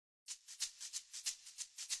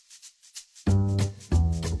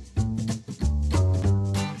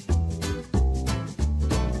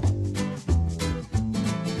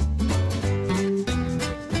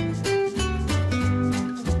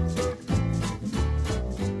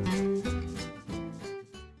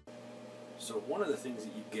one of the things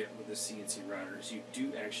that you get with the CNC router is you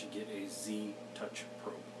do actually get a Z touch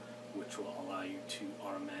probe, which will allow you to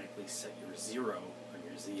automatically set your 0 on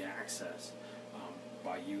your Z axis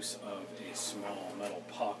by use of a small metal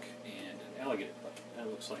puck and an alligator clip. And it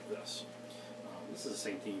looks like this. This is the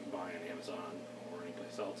same thing you can buy on Amazon or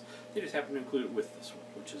anyplace else. They just happen to include it with this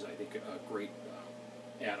one, which is, I think, a great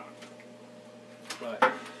add-on.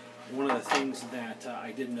 But one of the things that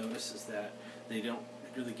I did notice is that they don't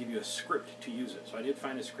really give you a script to use it. So I did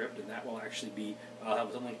find a script, and that will actually be, I'll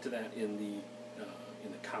have a link to that in the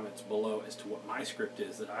comments below as to what my script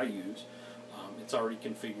is that I use. It's already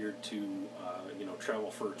configured to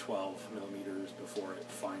travel for 12 millimeters before it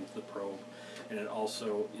finds the probe, and it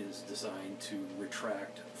also is designed to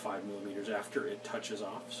retract 5 millimeters after it touches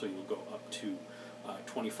off, so you'll go up to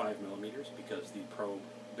 25 millimeters because the probe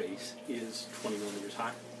base is 20 millimeters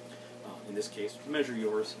high. In this case, measure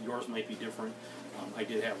yours. Yours might be different. I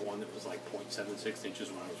did have one that was like 0.76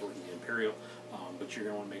 inches when I was working the Imperial, but you're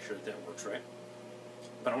going to want to make sure that that works right.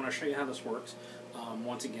 But I want to show you how this works.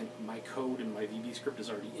 Once again, my code and my VB script is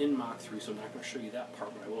already in Mach3, so I'm not going to show you that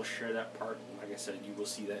part, but I will share that part. And like I said, you will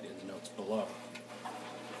see that in the notes below.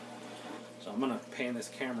 So I'm going to pan this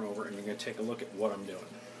camera over, and you're going to take a look at what I'm doing.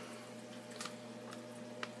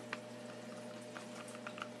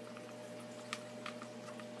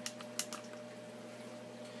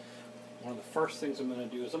 One of the first things I'm going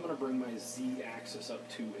to do is I'm going to bring my Z-axis up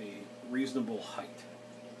to a reasonable height.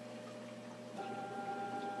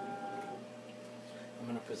 I'm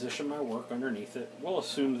going to position my work underneath it. We'll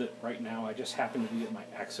assume that right now I just happen to be at my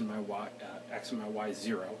X and my Y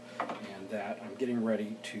 0, and that I'm getting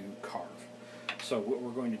ready to carve. So what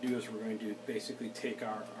we're going to do is we're going to basically take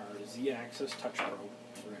our Z-axis touch probe,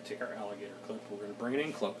 we're going to take our alligator clip, we're going to bring it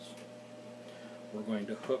in close. We're going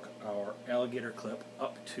to hook our alligator clip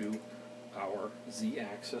up to our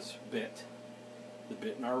Z-axis bit, the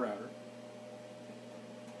bit in our router.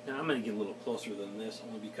 Now I'm going to get a little closer than this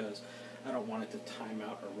only because I don't want it to time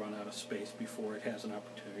out or run out of space before it has an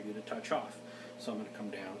opportunity to touch off. So I'm going to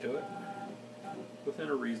come down to it within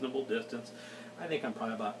a reasonable distance. I think I'm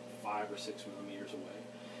probably about 5 or 6 millimeters away.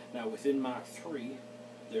 Now within Mach3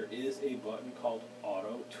 there is a button called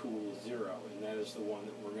Auto Tool 0, and that is the one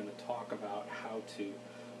that we're going to talk about how to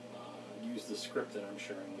use the script that I'm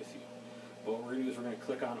sharing with you. But what we're going to do is we're going to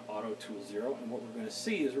click on Auto Tool 0, and what we're going to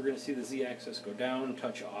see is we're going to see the Z-axis go down,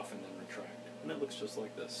 touch off, and then retract. And it looks just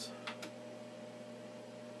like this.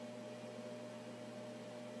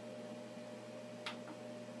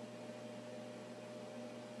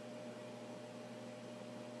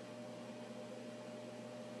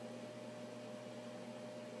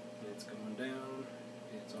 It's going down,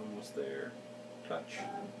 it's almost there, touch,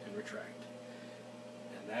 and retract.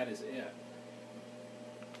 And that is it.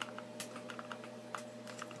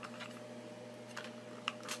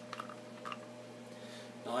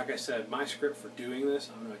 Now, like I said, my script for doing this,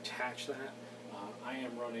 I'm going to attach that. I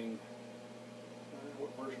am running,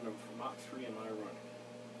 what version of Mach3 am I running?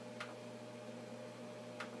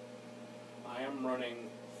 I am running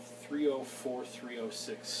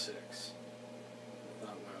 3043066. I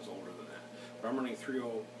thought when I was older than that. But I'm running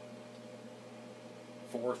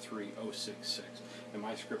 3043066. And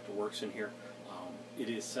my script works in here. It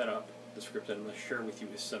is set up, the script that I'm going to share with you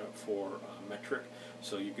is set up for metric.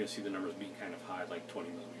 So you're going to see the numbers being kind of high, like 20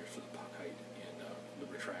 millimeters for the puck height and the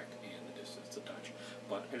retract and the distance to touch.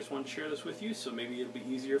 But I just wanted to share this with you, so maybe it'll be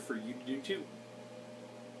easier for you to do too.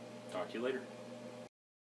 Talk to you later.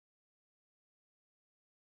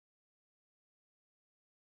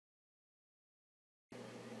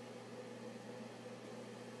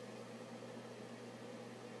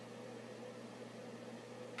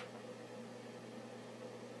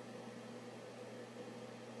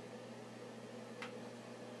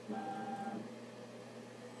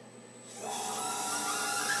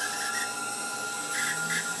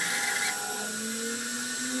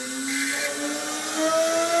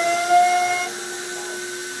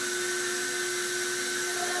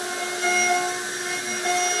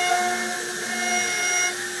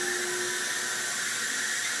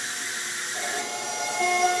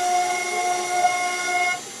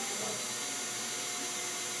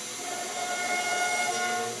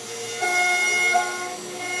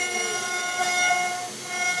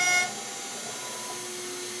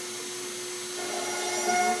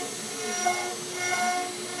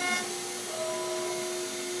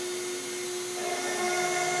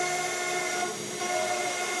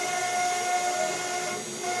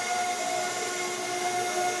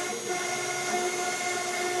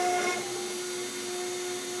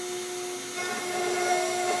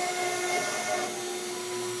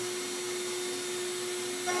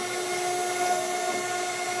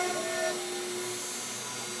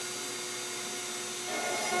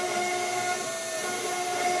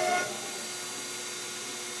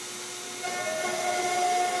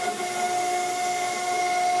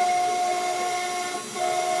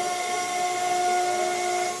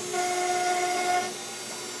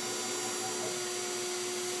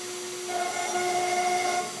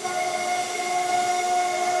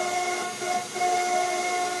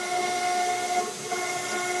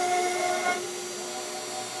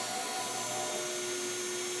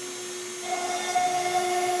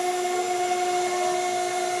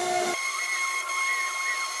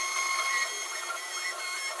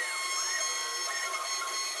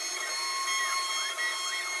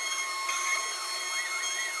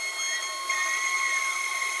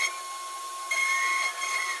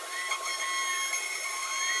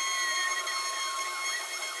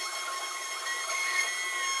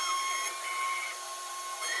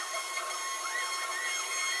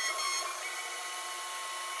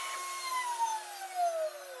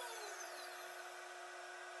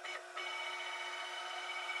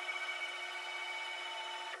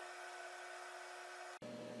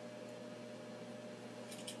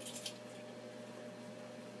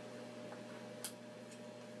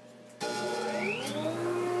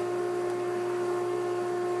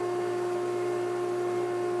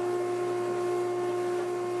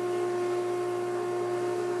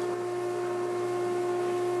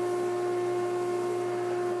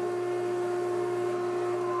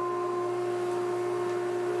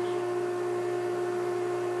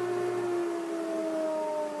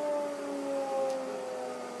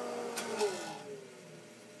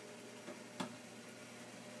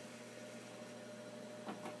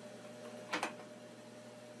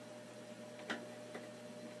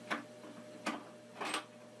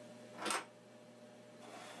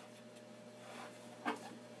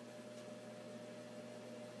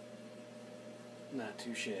 Not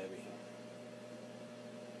too shabby.